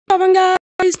What's up,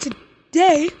 guys?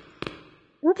 Today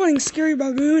we're playing Scary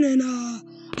Baboon, and I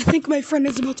think my friend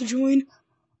is about to join.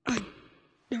 I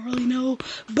don't really know,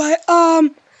 but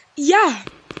yeah,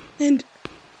 and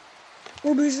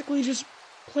we're basically just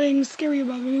playing Scary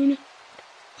Baboon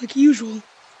like usual.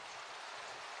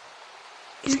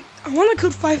 I'm on the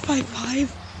code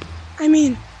 555. I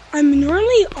mean, I'm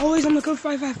normally always on the code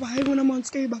 555 when I'm on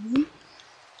Scary Baboon,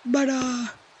 but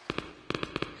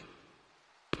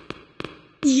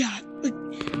yeah, like,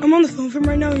 I'm on the phone with him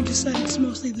right now, and he just said it's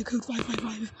mostly the code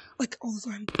 555, like, all the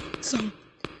time. So,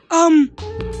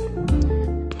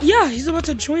 yeah, he's about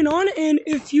to join on, and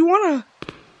if you wanna,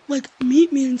 like,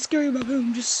 meet me in Scary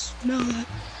Baboon, just know that,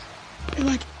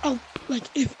 like,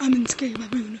 if I'm in Scary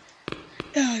Baboon,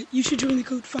 you should join the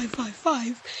code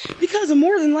 555, because I'm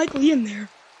more than likely in there.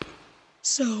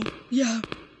 So, yeah.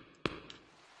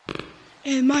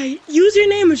 And my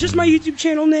username is just my YouTube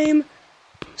channel name,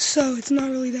 so it's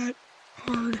not really that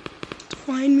hard to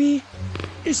find me.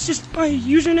 It's just my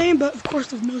username, but of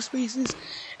course with no spaces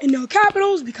and no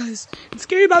capitals, because in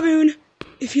Scary Baboon,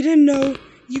 if you didn't know,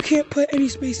 you can't put any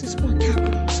spaces or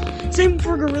capitals. Same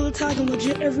for Gorilla Tag and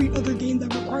legit every other game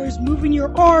that requires moving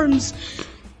your arms.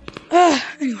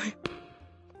 Anyway.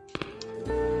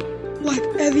 Like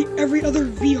every other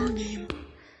VR game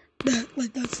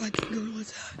that's like Gorilla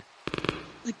Tag.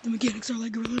 Like, the mechanics are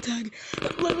like Gorilla Tag.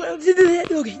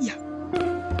 Okay, yeah.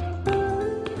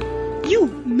 You,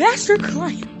 master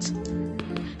client.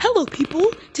 Hello,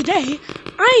 people. Today,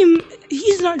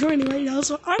 he's not joining right now,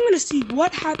 so I'm gonna see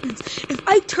what happens if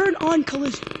I turn on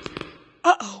collision.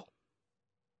 Uh-oh.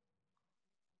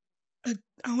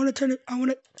 I wanna turn it,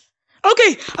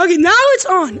 okay, now it's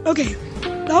on. Okay,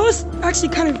 that was actually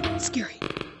kind of scary.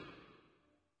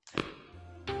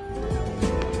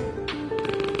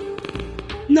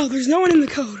 No, there's no one in the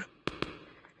code.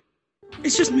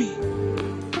 It's just me.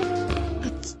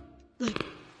 That's, like,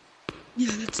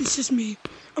 yeah, it's just me.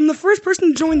 I'm the first person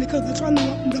to join the code. That's why I'm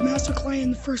the master client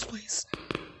in the first place.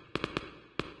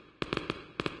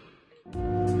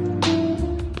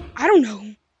 I don't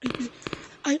know.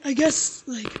 I guess,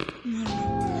 like, I don't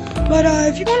know. But,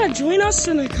 if you want to join us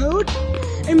in the code,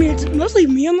 I mean, it's mostly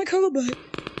me on the code, but,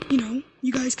 you know,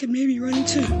 you guys could maybe run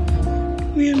into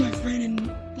me and my friend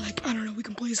and, like, I don't know, we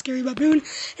can play Scary Baboon,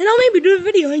 and I'll maybe do a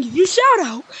video and give you a shout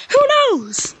out. Who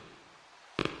knows?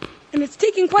 And it's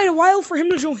taking quite a while for him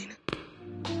to join.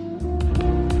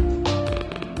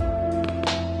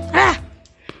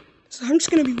 So I'm just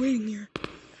gonna be waiting here.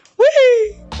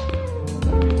 Whee!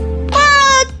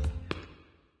 What?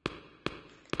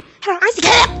 Hold on, I see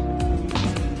it.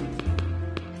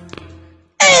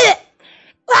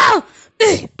 Wow!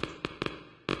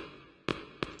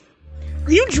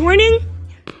 Are you joining?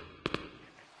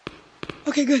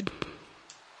 Okay, good.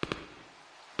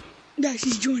 Yeah,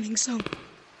 she's joining, so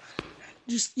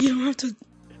just, you don't have to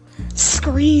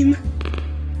scream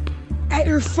at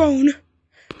your phone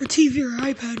or TV or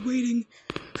iPad waiting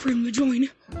for him to join.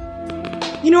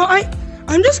 You know,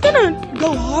 I'm just gonna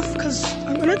go off because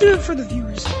I'm gonna do it for the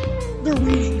viewers. They're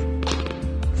waiting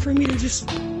for me to just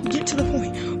get to the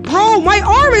point. Bro, my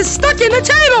arm is stuck in the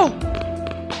table!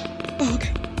 Oh, okay.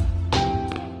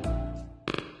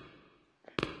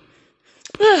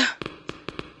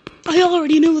 I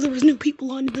already knew there was new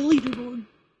people on the leaderboard.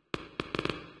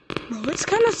 Bro, it's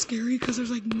kind of scary because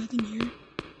there's like nothing here.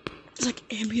 There's like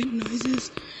ambient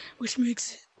noises, which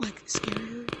makes it like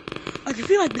scarier. Like, I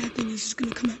feel like that thing is just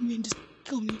gonna come at me and just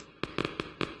kill me.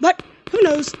 But who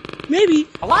knows? Maybe.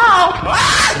 Hello?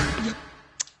 Yep.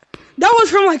 That was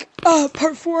from like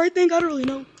part 4, I think. I don't really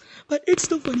know, but it's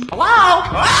still funny. Hello?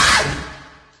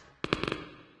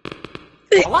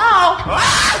 Hello?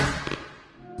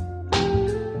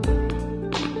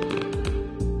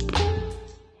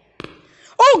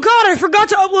 Oh god, I forgot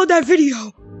to upload that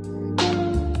video.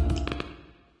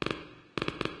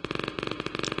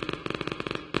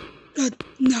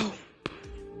 No.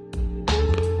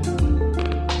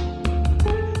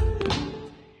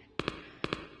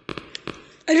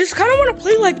 I just kind of want to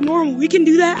play like normal. We can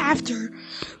do that after.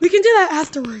 We can do that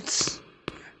afterwards.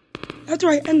 After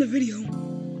I end the video.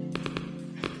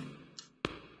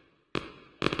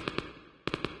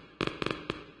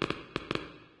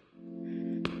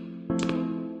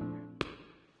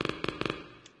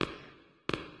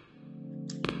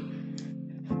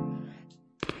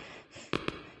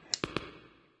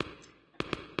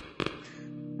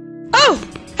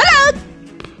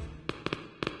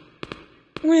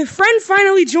 My friend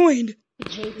finally joined.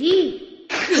 JD.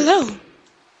 Hello.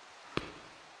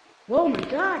 Oh my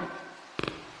god.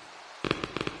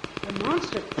 A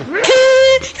monster.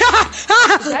 Is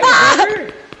that your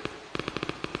brother?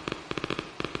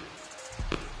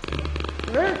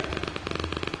 Sure.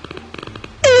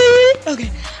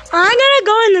 Okay, I'm gonna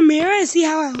go in the mirror and see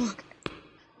how I look.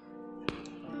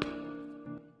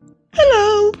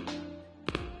 Hello.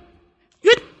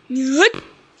 Good. Just like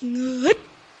What?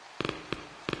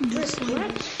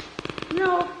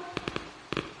 No.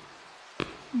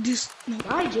 no.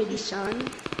 Bye, JD son.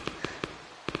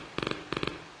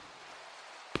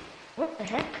 What the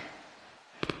heck?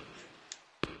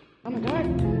 Oh my god.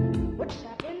 What's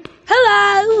happened?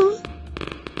 Hello.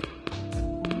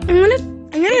 I'm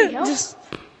gonna help? just.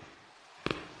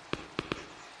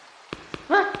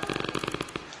 Huh?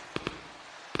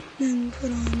 Then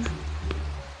put on.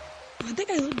 I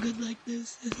think I look good like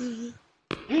this.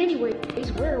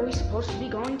 Anyways, where are we supposed to be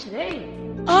going today?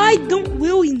 I don't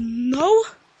really know.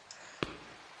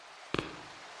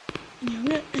 Yeah, I'm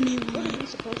gonna enable What are it. we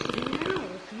supposed to do now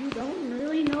if you don't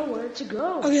really know where to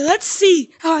go? Okay, let's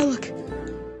see how I look.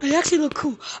 I actually look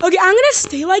cool. Okay, I'm gonna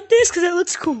stay like this because it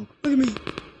looks cool. Look at me.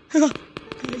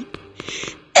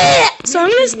 So I'm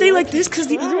gonna stay like this because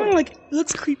the other one like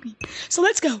looks creepy. So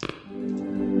let's go.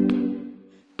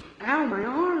 Ow, my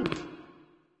arm.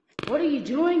 What are you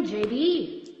doing,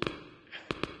 JB?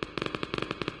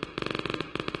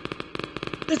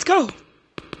 Let's go.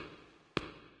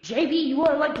 JB, you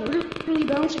are like literally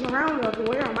bouncing around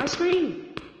everywhere on my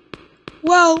screen.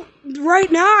 Well,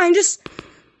 right now I'm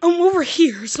over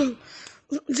here. So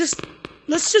let's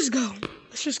just go.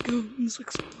 Let's just go and just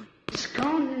explore. Just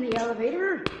going in the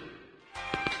elevator?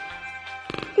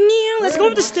 Yeah, let's go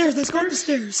up the stairs. Let's go up the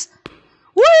stairs.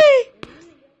 Whee!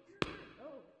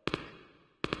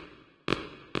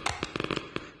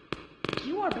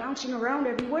 You are bouncing around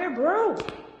everywhere, bro.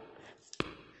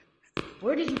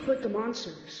 Where did you put the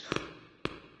monsters?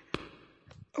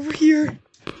 Over here.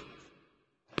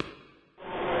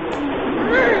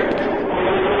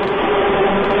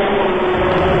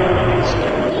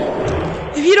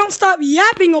 If you don't stop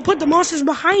yapping, I'll put the monsters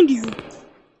behind you.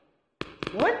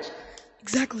 What?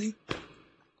 Exactly.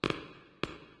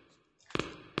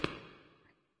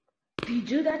 If you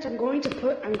do that, I'm going to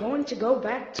go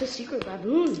back to Secret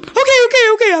Baboon.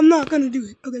 Okay. I'm not gonna do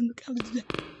it. Okay, I'm gonna do that.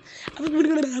 Water bag!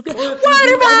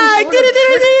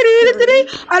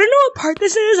 I don't know what part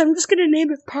this is. I'm just gonna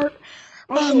name it part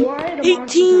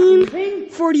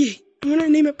 1848. I'm gonna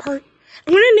name it part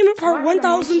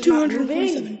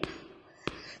 1247.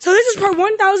 So this is part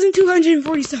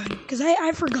 1247 because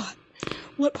I forgot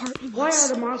what part it was. Why are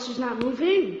the monsters not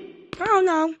moving? I don't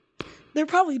know. They're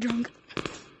probably drunk.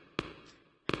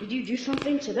 Did you do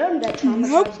something to them that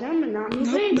traumatized them and not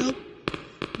moving? Nope.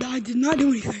 I did not do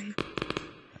anything.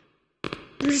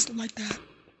 They're just like that.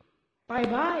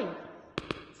 Bye-bye.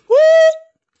 Woo!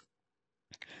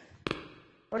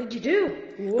 What did you do?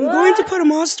 I'm going to put a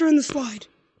monster in the slide.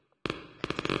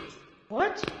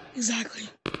 What? Exactly.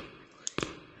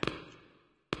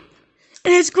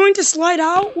 And it's going to slide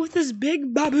out with this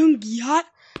big baboon yacht.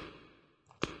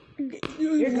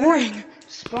 You're going to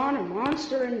spawn a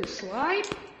monster in the slide?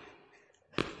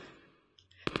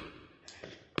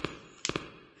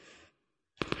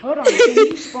 Hold on, can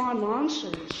you spawn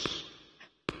monsters?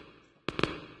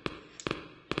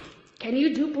 Can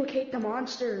you duplicate the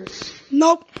monsters?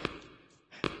 Nope.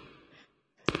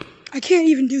 I can't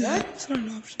even do that. It's not an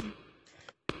option.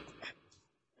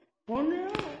 Oh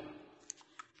no.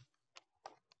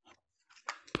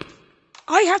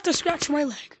 I have to scratch my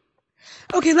leg.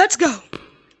 Okay, let's go.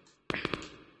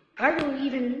 I don't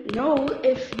even know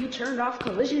if you turned off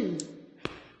collision.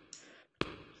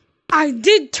 I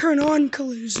did turn on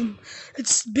collision.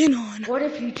 It's been on. What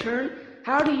if you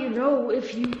how do you know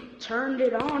if you turned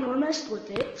it on or messed with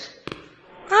it?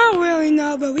 I don't really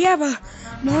know, but we have a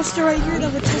monster right here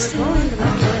that we're testing on.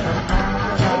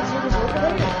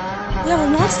 We have a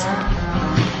monster.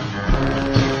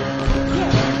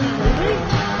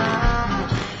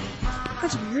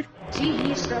 That's weird. See,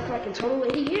 he's stuck like a total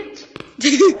idiot.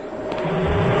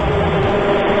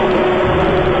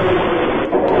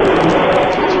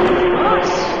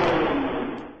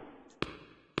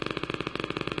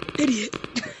 Idiot.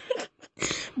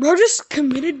 Bro just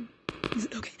committed.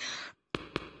 Okay.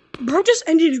 Bro just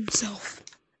ended himself.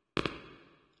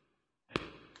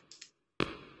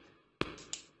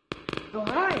 Oh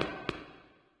hi.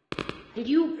 Did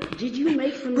you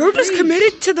make from Bro just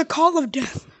committed to the call of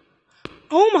death.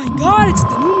 Oh my god, it's the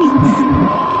Moomy Man.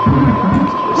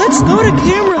 Let's go to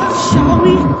camera, shall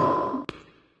we?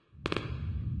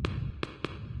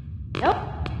 Nope.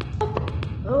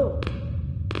 Oh.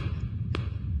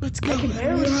 Let's go. I can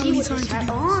barely see what this hat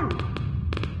on.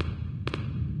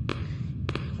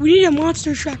 We need a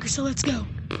monster tracker, so let's go.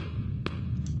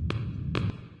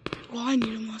 Well, I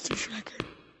need a monster tracker.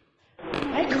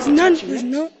 I There's call none. touching There's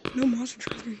it. no monster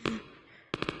tracker here.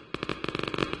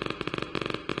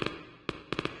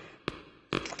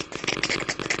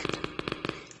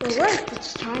 Alright,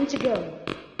 it's time to go.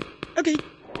 Okay. Okay,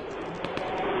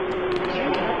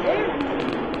 up there.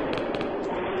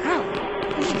 How?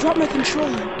 I just dropped my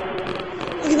controller.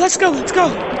 Okay, let's go. Let's go.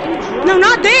 You drop No,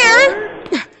 not the there.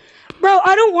 controller? Bro,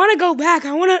 I don't want to go back.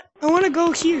 I wanna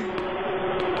go here.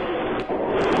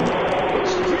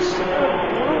 It's just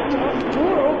a blocked off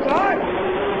door, oh god.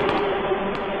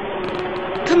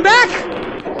 Come back.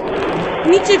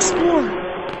 We need to explore.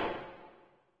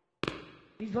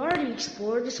 We've already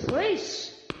explored this place.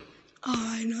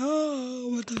 I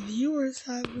know, but the viewers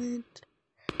haven't.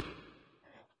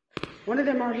 One of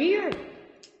them are here.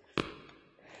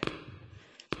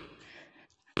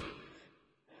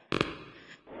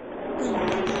 Oh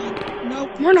my god.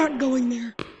 Nope, we're not going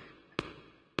there.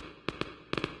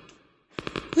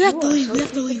 We have to leave. We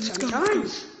have to leave. Let's go. Let's go.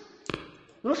 Sometimes.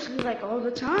 Mostly like all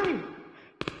the time.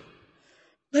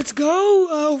 Let's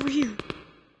go over here.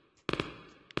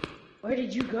 Where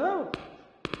did you go?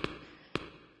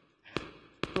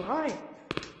 Why?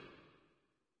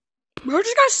 Bro, I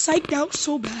just got psyched out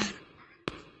so bad.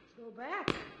 Go back.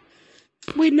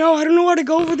 Wait, no, I don't know how to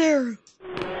go over there.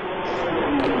 Come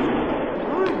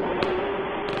on.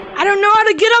 I don't know how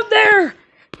to get up there.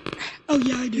 Oh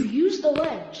yeah, I You do. use the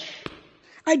ledge.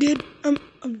 I did. I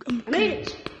made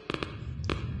it.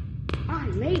 I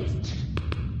made it.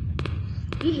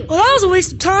 Idiot. Well, that was a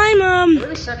waste of time. I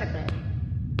really suck at that.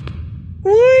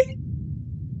 What?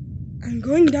 I'm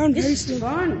going down very This is slow.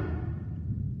 fun.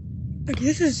 Okay,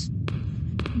 this is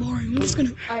boring. I'm just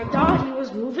gonna. I thought he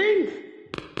was moving.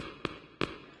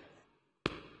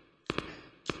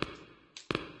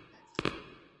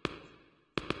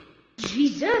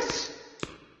 Jesus!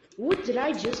 What did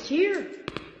I just hear?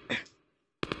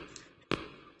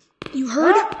 You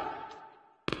heard? Ah!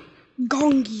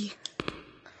 Gongi.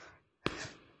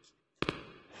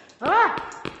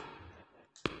 Ah!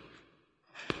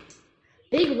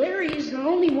 Big Larry is the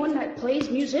only one that plays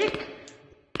music.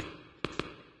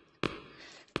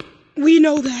 We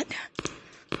know that.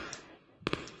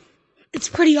 It's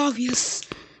pretty obvious.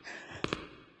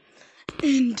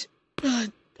 And, I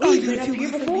We've been gotta up feel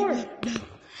here bad for before. people that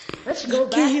Let's go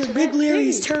back can't hear to Big that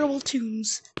Larry's thing. terrible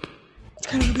tunes. It's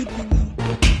kind of a good thing, though.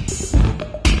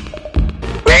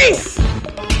 Wait!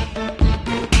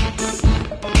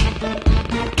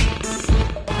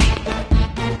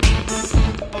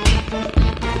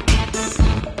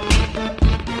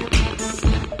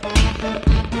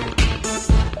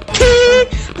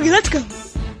 Okay, let's go.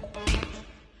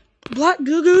 Black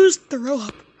Goo Goo's throw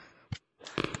up.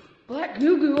 Black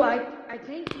Goo Goo, I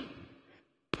think he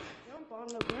jumped on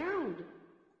the ground.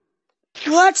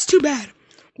 Well, that's too bad.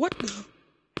 What the?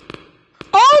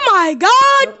 Oh my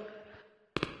god!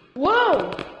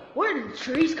 Whoa! Where did the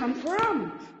trees come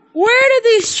from? Where did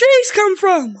these trees come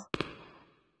from?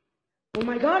 Oh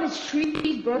my god, it's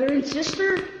Tree's brother and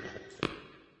sister.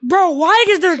 Bro, why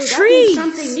is there So that means trees?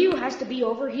 something new has to be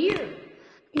over here.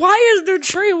 Why is there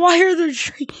tree? Why are there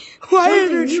trees? Why are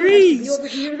there Something new has to be trees? over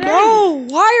here then. Bro,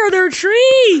 why are there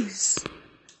trees?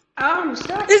 I'm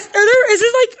stuck. Is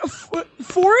this like a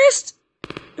forest?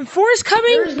 A forest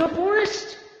coming? There is no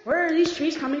forest. Where are these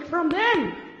trees coming from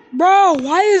then? Bro,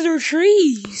 why is there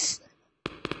trees?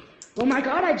 Oh my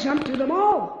god, I jumped through them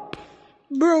all.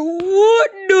 Bro,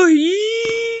 what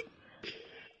the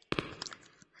heck?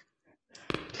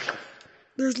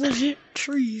 There's legit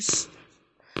trees.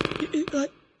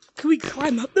 Like, can we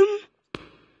climb up them?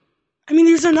 I mean,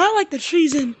 these are not like the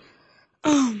trees in,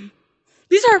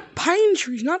 these are pine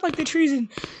trees, not like the trees in,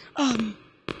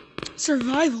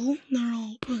 Survival. They're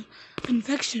all,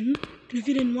 infection. And if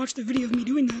you didn't watch the video of me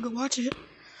doing that, go watch it.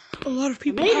 A lot of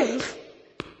people Made have. it.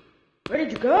 Where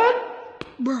did you go?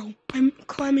 Bro, I'm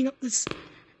climbing up this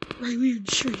very weird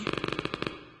tree.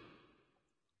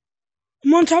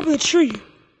 I'm on top of the tree.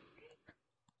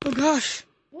 Oh gosh.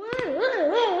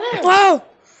 Whoa!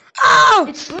 Oh!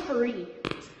 It's slippery.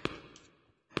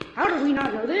 How do we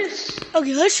not know this?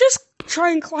 Okay, let's just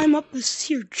try and climb up this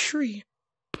here tree.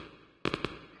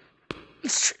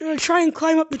 Let's try and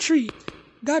climb up the tree.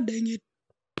 God dang it.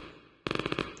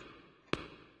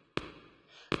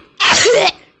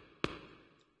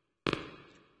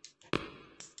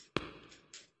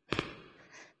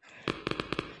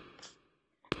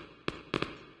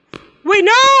 Wait,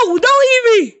 no! Don't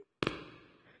leave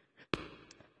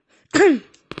me!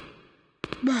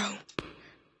 Bro.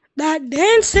 That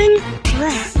dancing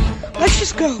rat. Let's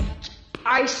just go.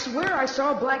 I swear I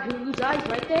saw Black Goo Goo's eyes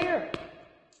right there.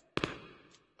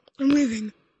 I'm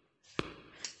leaving.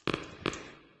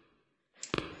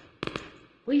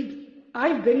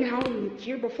 I've been down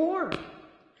here before.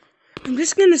 I'm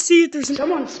just gonna see if there's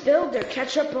Someone spilled their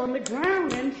ketchup on the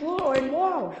ground and floor and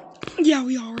wall. Yeah,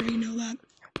 we already know that.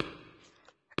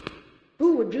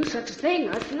 Who would do such a thing?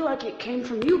 I feel like it came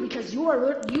from you because you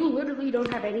literally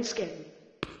don't have any skin.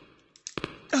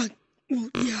 Well,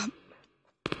 yeah.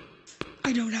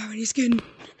 I don't have any skin.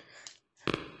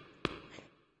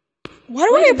 Why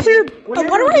do I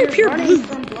appear blue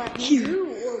here?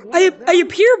 I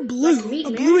appear blue,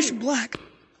 a bluish black.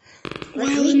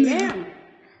 While in there.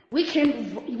 We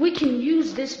can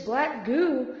use this black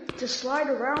goo to slide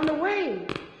around the way.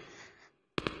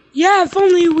 Yeah, if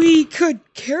only we could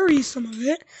carry some of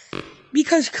it.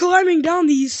 Because climbing down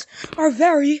these are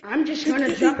very... I'm just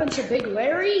gonna jump into Big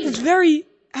Larry. It's very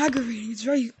aggravating. It's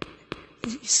very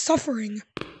suffering.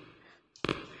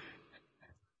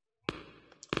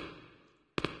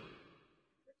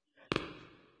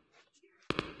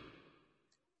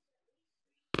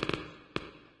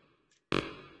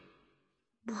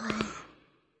 Bruh.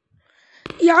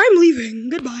 Yeah, I'm leaving.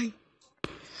 Goodbye.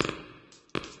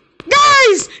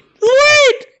 Guys!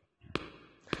 Wait!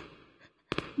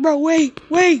 Bro, wait.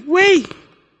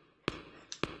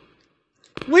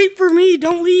 Wait for me.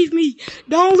 Don't leave me.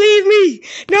 Don't leave me.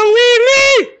 Don't leave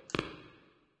me!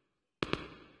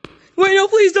 Wait, no,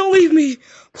 please don't leave me.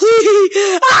 Please.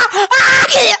 I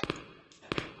can't.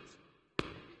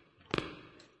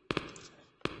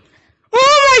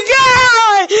 Oh my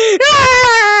god!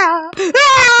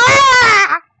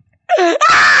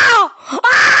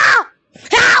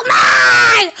 Help me!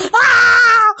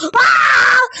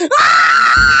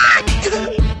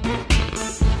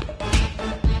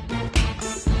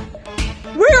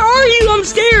 Where are you? I'm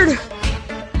scared.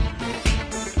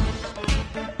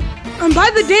 I'm by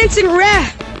the dancing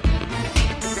rat.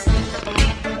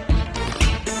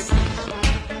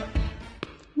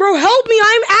 Bro, help me.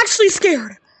 I'm actually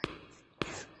scared.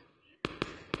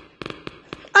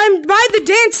 I'm by the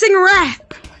dancing rat.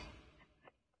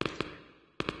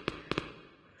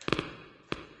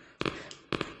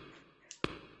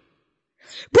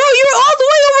 Bro, you're all the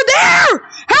way over there!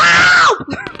 Help!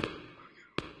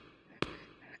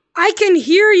 I can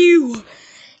hear you.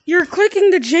 You're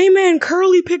clicking the J-Man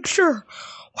curly picture.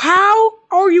 How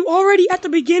are you already at the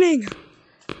beginning?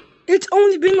 It's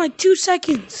only been like 2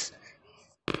 seconds.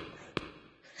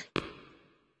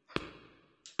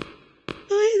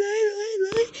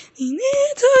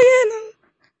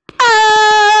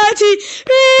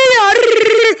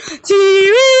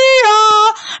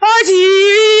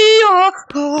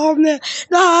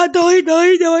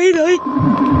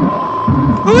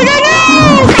 Oh my god, no!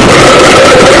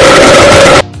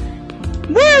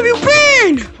 Where have you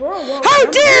been? How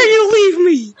dare you leave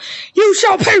me? You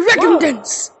shall pay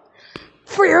recompense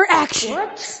for your actions.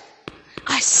 What?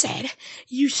 I said,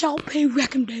 you shall pay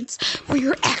recompense for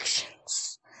your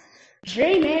actions.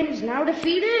 J-Man is now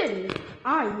defeated.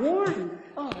 I won.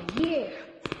 Oh yeah.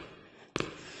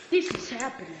 This is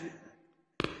happening.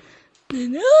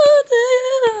 Hello?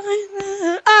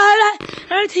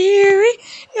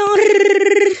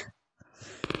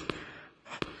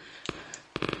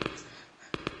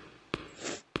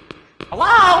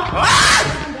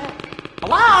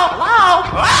 Hello?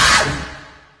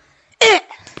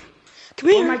 Come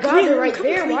here. Oh my god, they're right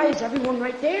there. Why is everyone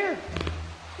right there?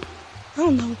 I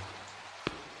don't know.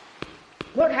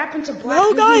 What happened to Black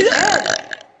Well, guys, Baboon's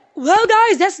head? Well,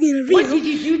 guys, that's the end of the What video.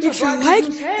 did you do to Make sure Black to like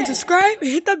Baboon's head? and subscribe and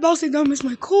hit that bell so you don't miss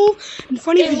my cool and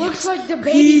funny It videos. looks like the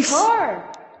baby Peace.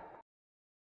 car.